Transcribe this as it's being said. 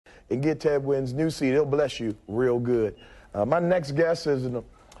and get Ted Wynn's new seed. It'll bless you real good. My next guest is an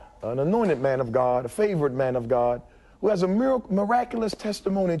anointed man of God, a favorite man of God, who has a miraculous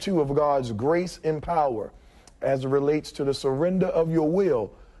testimony, too, of God's grace and power as it relates to the surrender of your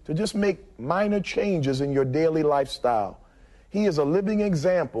will to just make minor changes in your daily lifestyle. He is a living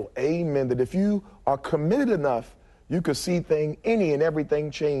example, amen, that if you are committed enough, you could see any and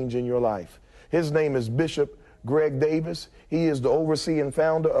everything change in your life. His name is Bishop Greg Davis. He is the overseeing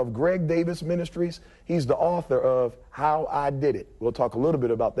founder of Greg Davis Ministries. He's the author of How I Did It. We'll talk a little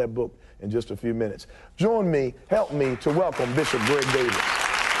bit about that book in just a few minutes. Join me, help me to welcome Bishop Greg Davis.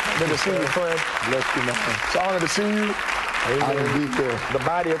 Good to see you, friend. Bless you, man. It's an honor to see you. Amen. To be here. The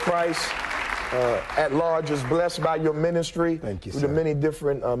body of Christ at large is blessed by your ministry. Thank you, through sir. the many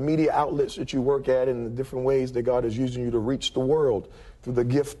different media outlets that you work at and the different ways that God is using you to reach the world through the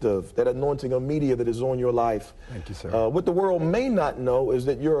gift of that anointing of media that is on your life. Thank you, sir. What the world may not know is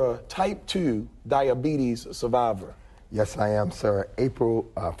that you're a type 2 diabetes survivor. Yes, I am, sir. April,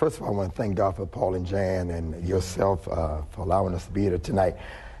 first of all, I want to thank God for Paul and Jan and yourself for allowing us to be here tonight.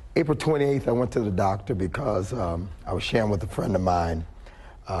 April 28th, I went to the doctor because I was sharing with a friend of mine.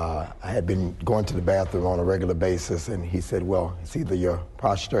 I had been going to the bathroom on a regular basis, and he said, well, it's either you're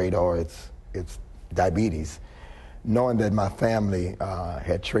prostrate or it's diabetes. Knowing that my family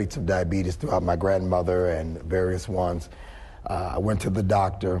had traits of diabetes throughout my grandmother and various ones, I went to the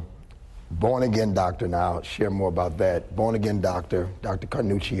doctor, born-again doctor now, I'll share more about that, born-again doctor, Dr.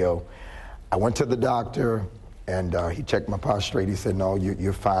 Carnuccio. I went to the doctor, and he checked my prostrate. He said, no,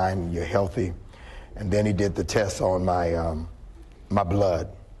 you're fine, you're healthy. And then he did the test on my blood.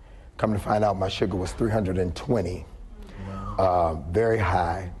 Come to find out, my sugar was 320, very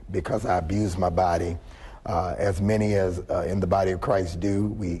high because I abused my body. As many as in the body of Christ do,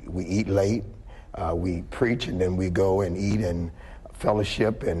 we eat late, we preach, and then we go and eat and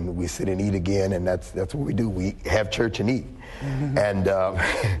fellowship, and we sit and eat again, and that's what we do. We have church and eat. Mm-hmm. And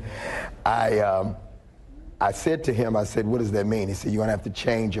I said to him, I said, what does that mean? He said, you're gonna have to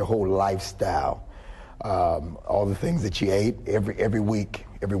change your whole lifestyle. All the things that you ate every week,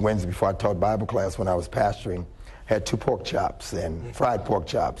 every Wednesday before I taught Bible class when I was pastoring, had 2 pork chops and fried pork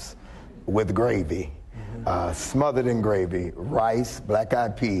chops with gravy. Smothered in gravy, rice,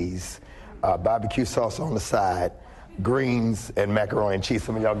 black-eyed peas, barbecue sauce on the side, greens, and macaroni and cheese.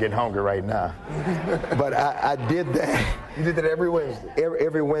 Some of y'all getting hungry right now. But I did that. You did that every Wednesday?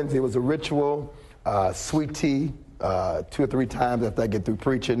 Every Wednesday. It was a ritual. Sweet tea 2 or 3 times after I get through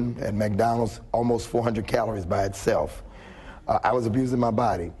preaching at McDonald's, almost 400 calories by itself. I was abusing my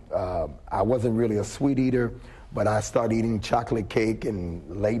body. I wasn't really a sweet eater, but I started eating chocolate cake,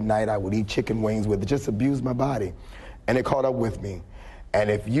 and late night I would eat chicken wings with it, just abuse my body. And it caught up with me. And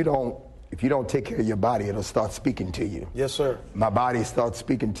if you don't take care of your body, it'll start speaking to you. Yes, sir. My body started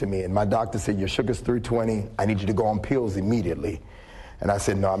speaking to me, and my doctor said, your sugar's 320, I need you to go on pills immediately. And I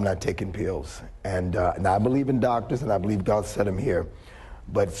said, no, I'm not taking pills. And I believe in doctors, and I believe God set them here.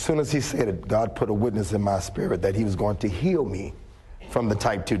 But as soon as he said it, God put a witness in my spirit that he was going to heal me from the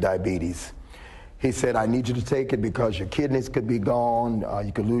type 2 diabetes. He said, I need you to take it because your kidneys could be gone.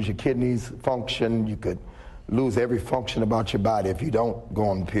 You could lose your kidneys function. You could lose every function about your body if you don't go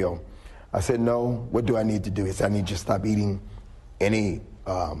on the pill. I said, no, what do I need to do? He said, I need you to stop eating any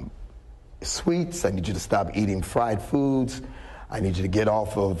sweets. I need you to stop eating fried foods. I need you to get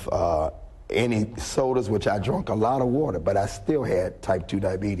off of any sodas, which I drank a lot of water, but I still had type 2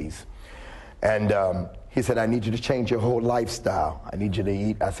 diabetes. And he said, I need you to change your whole lifestyle. I need you to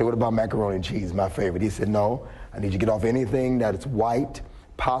eat. I said, what about macaroni and cheese, my favorite? He said, no, I need you to get off anything that is white,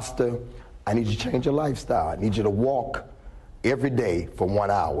 pasta. I need you to change your lifestyle. I need you to walk every day for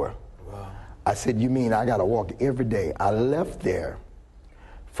 1 hour. Wow. I said, you mean I got to walk every day? I left there.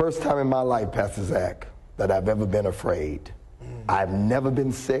 First time in my life, Pastor Zach, that I've ever been afraid. I've never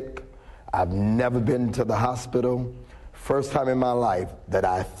been sick. I've never been to the hospital. First time in my life that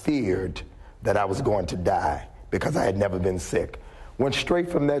I feared that I was going to die because I had never been sick. Went straight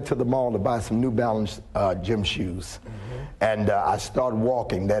from there to the mall to buy some New Balance gym shoes. And I started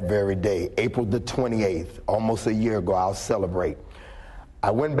walking that very day, April the 28th, almost a year ago. I'll celebrate. I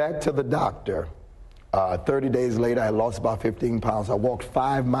went back to the doctor. 30 days later, I lost about 15 pounds. I walked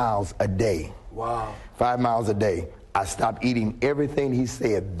 5 miles a day. Wow. 5 miles a day. I stopped eating everything he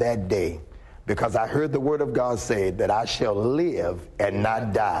said that day because I heard the word of God say that I shall live and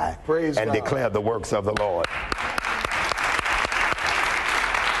not die. Praise and God. Declare the works of the Lord.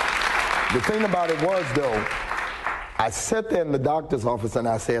 The thing about it was, though, I sat there in the doctor's office and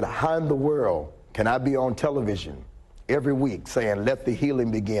I said, how in the world can I be on television every week saying, let the healing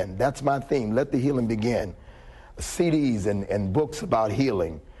begin? That's my theme, let the healing begin. CDs and books about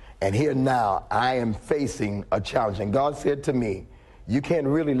healing. And here now, I am facing a challenge. And God said to me, you can't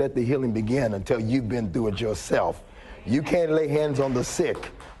really let the healing begin until you've been through it yourself. You can't lay hands on the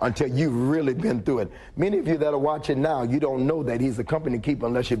sick until you've really been through it. Many of you that are watching now, you don't know that he's a company keeper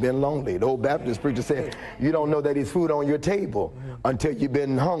unless you've been lonely. The old Baptist preacher said, you don't know that he's food on your table until you've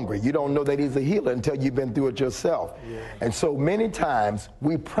been hungry. You don't know that he's a healer until you've been through it yourself. And so many times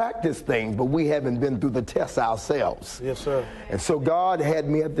we practice things, but we haven't been through the tests ourselves. Yes, sir. And so God had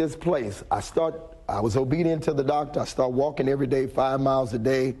me at this place. I was obedient to the doctor. I started walking every day, 5 miles a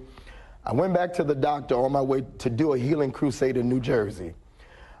day. I went back to the doctor on my way to do a healing crusade in New Jersey.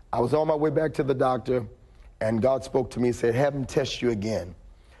 I was on my way back to the doctor, and God spoke to me and said, have him test you again.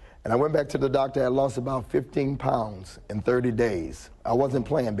 And I went back to the doctor. I lost about 15 pounds in 30 days. I wasn't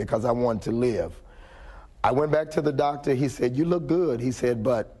playing because I wanted to live. I went back to the doctor. He said, you look good. He said,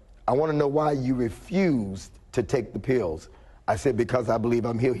 but I want to know why you refused to take the pills. I said, because I believe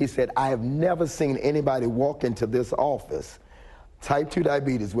I'm healed. He said, I have never seen anybody walk into this office, type 2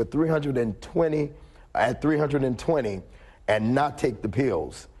 diabetes, with 320, and not take the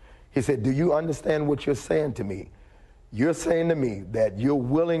pills. He said, do you understand what you're saying to me? You're saying to me that you're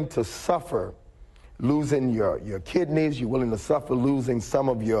willing to suffer losing your kidneys, you're willing to suffer losing some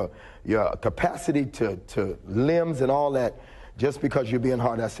of your capacity to limbs and all that just because you're being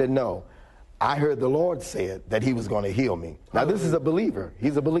hard. I said, no. I heard the Lord said that he was going to heal me. Now, this is a believer.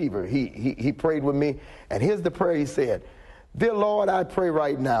 He's a believer. He prayed with me, and here's the prayer he said. Dear Lord, I pray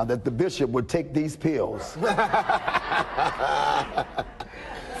right now that the bishop would take these pills.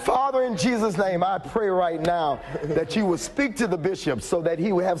 Father, in Jesus' name, I pray right now that you would speak to the bishop so that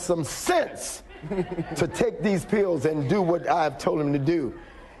he would have some sense to take these pills and do what I've told him to do.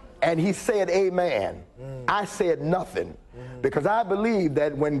 And he said, amen. I said nothing. Because I believe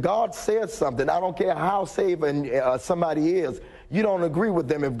that when God says something, I don't care how saved somebody is, you don't agree with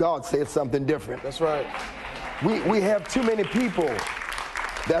them if God says something different. That's right. We have too many people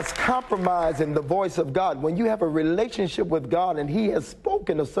that's compromising the voice of God. When you have a relationship with God and he has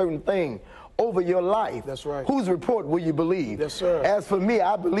spoken a certain thing over your life, that's right. Whose report will you believe? Yes, sir. As for me,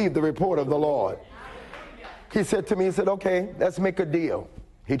 I believe the report of the Lord. He said to me, he said, okay, let's make a deal.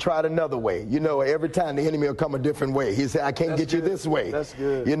 He tried another way. You know, every time the enemy will come a different way. He said, I can't get you this way. That's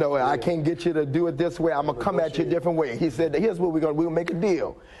good. You know, I can't get you to do it this way. I'm going to come at you a different way. He said, here's what we'll make a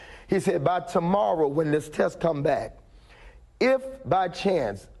deal. He said, by tomorrow when this test come back, if by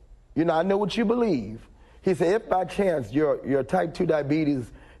chance, you know, I know what you believe. He said, if by chance your type 2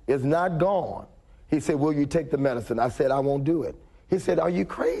 diabetes is not gone, he said, will you take the medicine? I said, I won't do it. He said, are you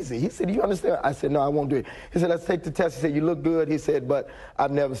crazy? He said, do you understand? I said, no, I won't do it. He said, let's take the test. He said, you look good. He said, but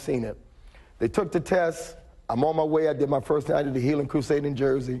I've never seen it. They took the test. I'm on my way. I did my first night of the healing crusade in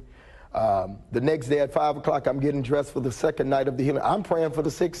Jersey. The next day at 5 o'clock, I'm getting dressed for the second night of the healing. I'm praying for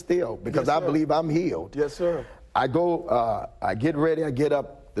the sick still because I believe I'm healed. Yes, sir. I go, I get ready. I get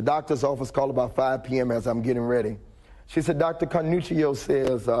up. The doctor's office called about 5 p.m. as I'm getting ready. She said, Dr. Carnuccio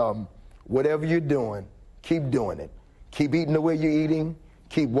says, whatever you're doing, keep doing it. Keep eating the way you're eating.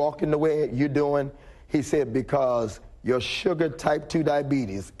 Keep walking the way you're doing. He said, because your sugar type 2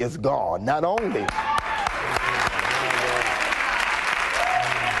 diabetes is gone. Not only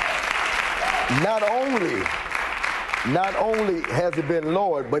has it been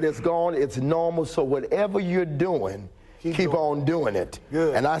lowered, but it's gone, it's normal. So whatever you're doing, keep on doing it.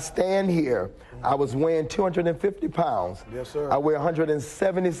 Good. And I stand here. I was weighing 250 pounds. Yes, sir. I weigh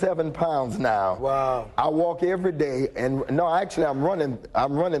 177 pounds now. Wow. I walk every day, and no, actually I'm running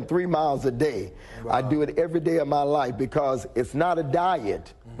 3 miles a day. Wow. I do it every day of my life because it's not a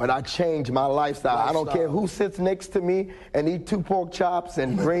diet, but I change my lifestyle. I don't care who sits next to me and eat 2 pork chops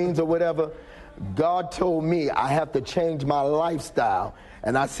and greens or whatever. God told me I have to change my lifestyle.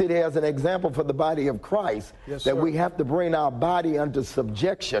 And I sit here as an example for the body of Christ, that we have to bring our body under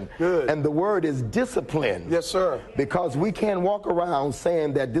subjection. Good. And the word is discipline. Yes, sir. Because we can't walk around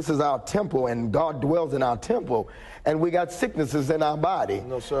saying that this is our temple and God dwells in our temple, and we got sicknesses in our body.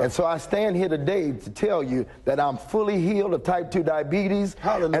 No, sir. And so I stand here today to tell you that I'm fully healed of type 2 diabetes.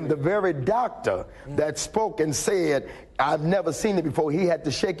 Hallelujah. And the very doctor that spoke and said, I've never seen it before, he had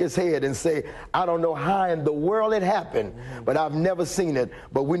to shake his head and say, I don't know how in the world it happened, but I've never seen it,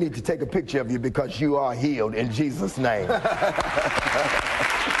 but we need to take a picture of you because you are healed in Jesus' name. Praise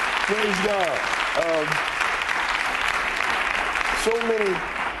God. So many,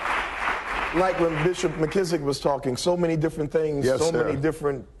 like when Bishop McKissick was talking, so many different things, many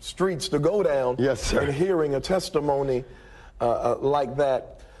different streets to go down. Yes, sir. And hearing a testimony like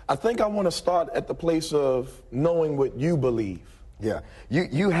that. I think I want to start at the place of knowing what you believe. Yeah,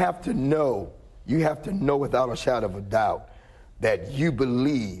 you have to know without a shadow of a doubt that you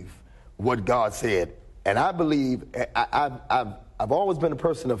believe what God said. And I believe, I've always been a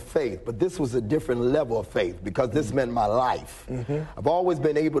person of faith, but this was a different level of faith because this meant my life. I've always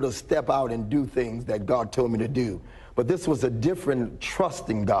been able to step out and do things that God told me to do, but this was a different trust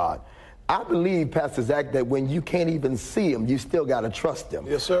in God. I believe, Pastor Zach, that when you can't even see him, you still got to trust him.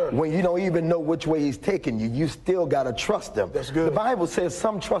 Yes, sir. When you don't even know which way he's taking you, you still got to trust him. That's good. The Bible says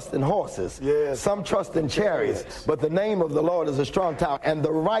some trust in horses, yes, some trust in chariots, but the name of the Lord is a strong tower, and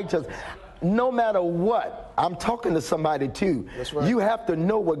the righteous, no matter what, I'm talking to somebody too. That's right. You have to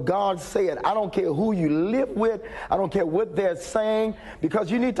know what God said. I don't care who you live with. I don't care what they're saying, because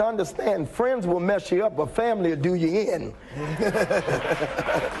you need to understand, friends will mess you up, but family will do you in.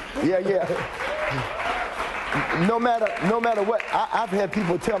 Yeah. No matter what, I've had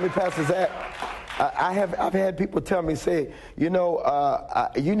people tell me, Pastor Zach, I've had people tell me, say, you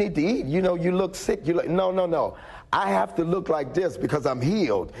need to eat. You look sick. No. I have to look like this because I'm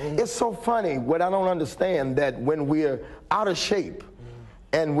healed. It's so funny what I don't understand, that when we're out of shape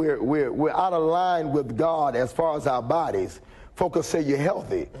and we're out of line with God as far as our bodies, folks will say you're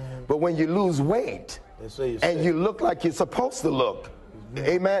healthy. But when you lose weight and you look like you're supposed to look,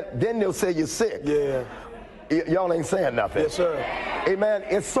 amen, then they'll say you're sick. Yeah. Y'all ain't saying nothing. Yes, sir. Amen.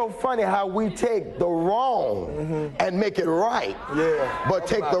 It's so funny how we take the wrong and make it right. Yeah. But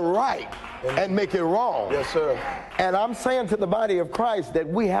take the right and make it wrong. Yes, sir. And I'm saying to the body of Christ that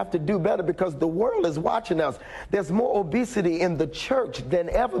we have to do better, because the world is watching us. There's more obesity in the church than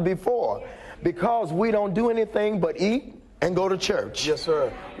ever before, because we don't do anything but eat and go to church. Yes,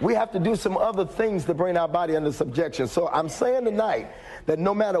 sir. We have to do some other things to bring our body under subjection. So I'm saying tonight that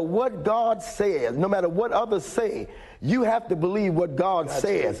no matter what God says, no matter what others say, you have to believe what God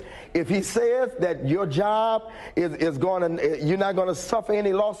says. If he says that your job is going to, you're not going to suffer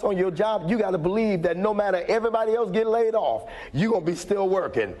any loss on your job, you got to believe that no matter everybody else get laid off, you're going to be still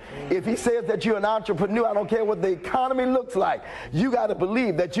working. If he says that you're an entrepreneur, I don't care what the economy looks like, you got to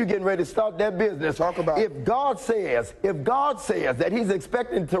believe that you're getting ready to start that business. Talk about it. If God says that he's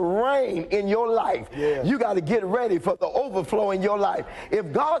expecting to reign in your life, you got to get ready for the overflow in your life.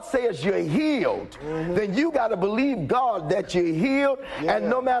 If God says you're healed, then you got to believe God that you're healed, and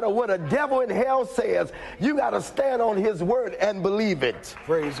no matter what a devil in hell says, you got to stand on his word and believe it.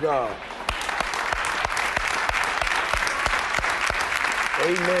 Praise God.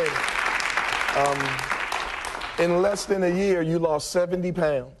 Amen. In less than a year, you lost 70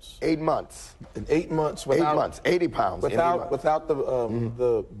 pounds. 8 months. In 8 months. Without, 8 months. 80 pounds. Without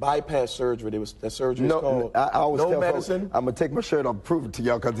the bypass surgery. That surgery was called. I always tell medicine. Folks, I'm going to take my shirt off and prove it to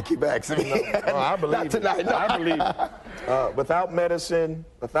y'all because they keep asking me. No, I believe Not tonight. No. I believe without medicine,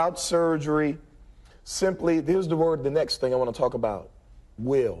 without surgery, simply, here's the next thing I want to talk about.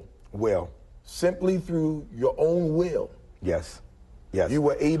 Will. Simply through your own will. Yes. You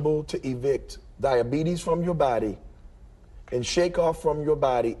were able to evict diabetes from your body and shake off from your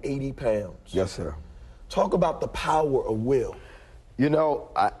body 80 pounds. Yes, sir. Talk about the power of will.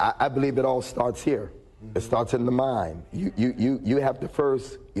 I believe it all starts here. It starts in the mind. You have to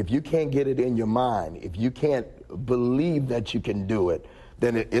first, if you can't get it in your mind, if you can't believe that you can do it,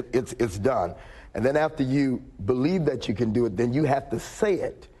 then it's done. And then after you believe that you can do it, then you have to say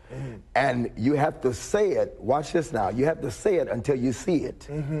it. And you have to say it. Watch this now. You have to say it until you see it.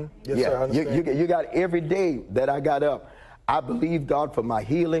 Yes, sir, I understand. You got every day that I got up, I believed God for my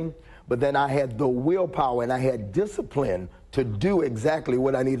healing, but then I had the willpower and I had discipline to do exactly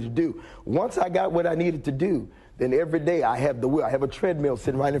what I needed to do. Once I got what I needed to do, then every day I have the will. I have a treadmill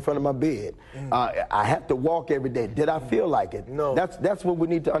sitting right in front of my bed. I have to walk every day. Did I feel like it? No. That's what we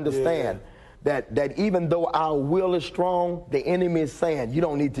need to understand. That even though our will is strong, the enemy is saying, you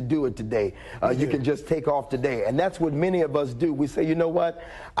don't need to do it today. You can just take off today. And that's what many of us do. We say, you know what?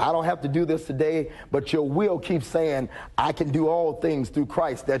 I don't have to do this today, but your will keeps saying, I can do all things through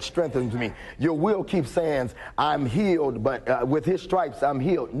Christ that strengthens me. Your will keeps saying, I'm healed, but with his stripes, I'm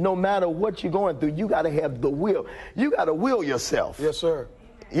healed. No matter what you're going through, you got to have the will. You got to will yourself. Yes, sir.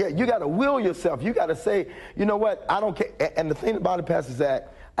 Yeah, you got to will yourself. You got to say, you know what? I don't care. And the thing about it, Pastor Zach,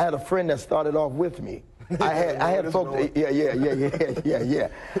 I had a friend that started off with me. I had folks. Yeah.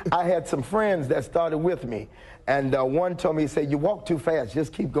 I had some friends that started with me, and one told me, he said, "You walk too fast.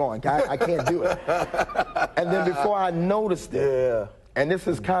 Just keep going. I can't do it." And then before I noticed it, and this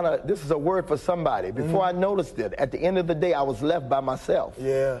is a word for somebody. Before I noticed it, at the end of the day, I was left by myself.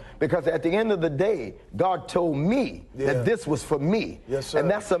 Because at the end of the day, God told me that this was for me. Yes, sir.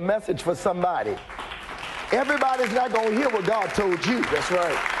 And that's a message for somebody. Everybody's not going to hear what God told you. That's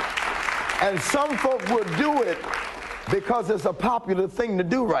right. And some folk will do it because it's a popular thing to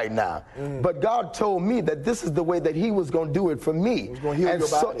do right now. But God told me that this is the way that he was going to do it for me. He was going to heal your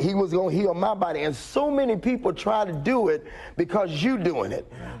body. He was going to heal my body. And so many people try to do it because you're doing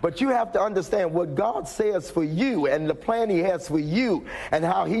it. But you have to understand what God says for you and the plan he has for you and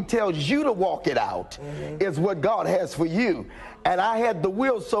how he tells you to walk it out is what God has for you. And I had the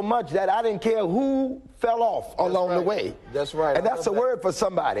will so much that I didn't care who fell off along the way. That's right. And that's a word for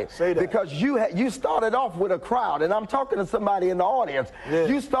somebody. Say that. Because you started off with a crowd, and I'm talking to somebody in the audience. Yeah.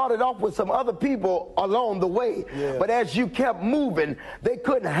 You started off with some other people along the way. Yeah. But as you kept moving, they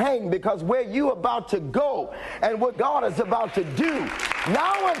couldn't hang because where you about to go and what God is about to do,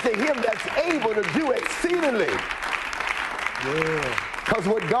 now unto him that's able to do exceedingly. Because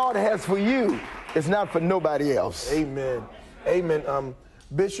what God has for you is not for nobody else. Amen. Amen.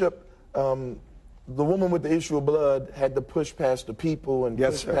 Bishop, the woman with the issue of blood had to push past the people and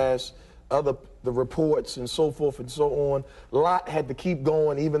push past the reports and so forth and so on. Lot had to keep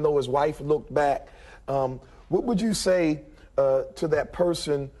going even though his wife looked back. What would you say to that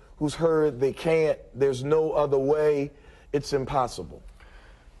person who's heard they can't, there's no other way, it's impossible?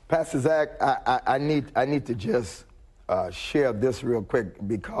 Pastor Zach, I need to just share this real quick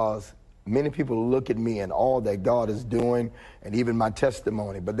because many people look at me and all that God is doing and even my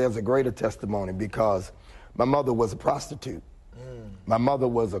testimony, but there's a greater testimony because my mother was a prostitute. My mother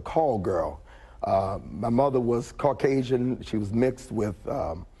was a call girl. My mother was Caucasian. She was mixed with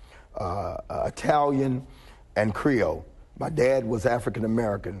Italian and Creole. My dad was African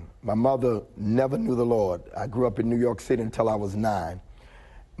American. My mother never knew the Lord. I grew up in New York City until I was 9.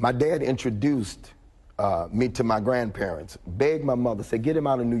 My dad introduced me to my grandparents, begged my mother, said, get him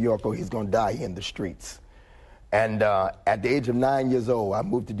out of New York or he's going to die in the streets. And at the age of 9 years old, I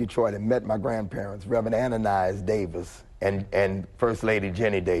moved to Detroit and met my grandparents, Reverend Ananias Davis and First Lady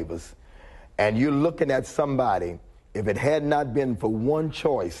Jenny Davis. And you're looking at somebody, if it had not been for one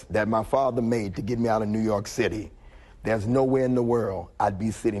choice that my father made to get me out of New York City, there's nowhere in the world I'd be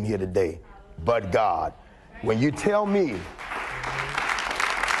sitting here today but God. When you tell me,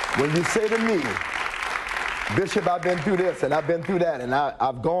 when you say to me, Bishop, I've been through this and I've been through that and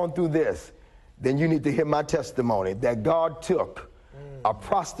I've gone through this, then you need to hear my testimony that God took a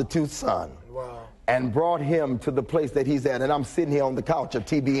prostitute son and brought him to the place that he's at. And I'm sitting here on the couch at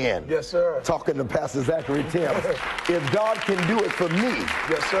TBN. Yes, sir. Talking to Pastor Zachary Timms. If God can do it for me,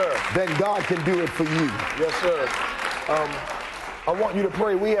 yes, sir, then God can do it for you. Yes, sir. I want you to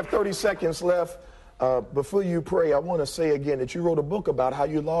pray. We have 30 seconds left. Before you pray, I want to say again that you wrote a book about how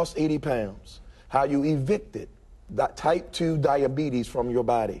you lost 80 pounds. How you evicted that type 2 diabetes from your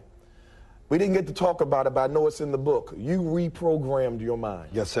body. We didn't get to talk about it, but I know it's in the book. You reprogrammed your mind.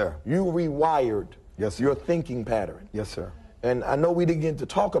 Yes, sir. You rewired your thinking pattern. Yes, sir. And I know we didn't get to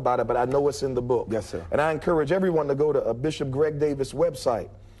talk about it, but I know it's in the book. Yes, sir. And I encourage everyone to go to Bishop Greg Davis' website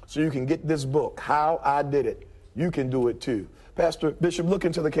so you can get this book, How I Did It. You can do it too. Pastor Bishop, look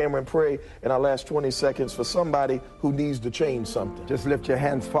into the camera and pray in our last 20 seconds for somebody who needs to change something. Just lift your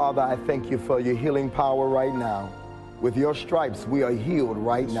hands. Father, I thank you for your healing power right now. With your stripes, we are healed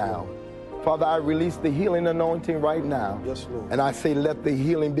right now. Lord. Father, I release the healing anointing right now. Yes, Lord. And I say, let the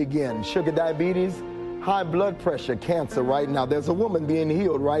healing begin. Sugar diabetes, high blood pressure, cancer right now. There's a woman being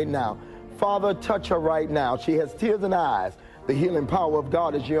healed right now. Father, touch her right now. She has tears in her eyes. The healing power of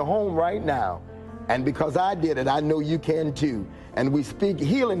God is your home right now. And because I did it, I know you can too. And we speak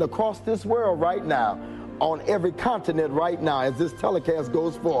healing across this world right now, on every continent right now as this telecast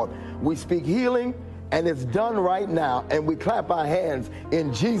goes forth. We speak healing, and it's done right now. And we clap our hands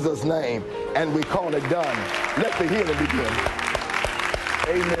in Jesus' name, and we call it done. Let the healing begin.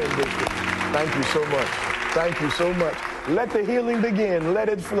 Amen, Bishop. Thank you so much. Thank you so much. Let the healing begin. Let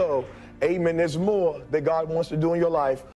it flow. Amen. There's more that God wants to do in your life.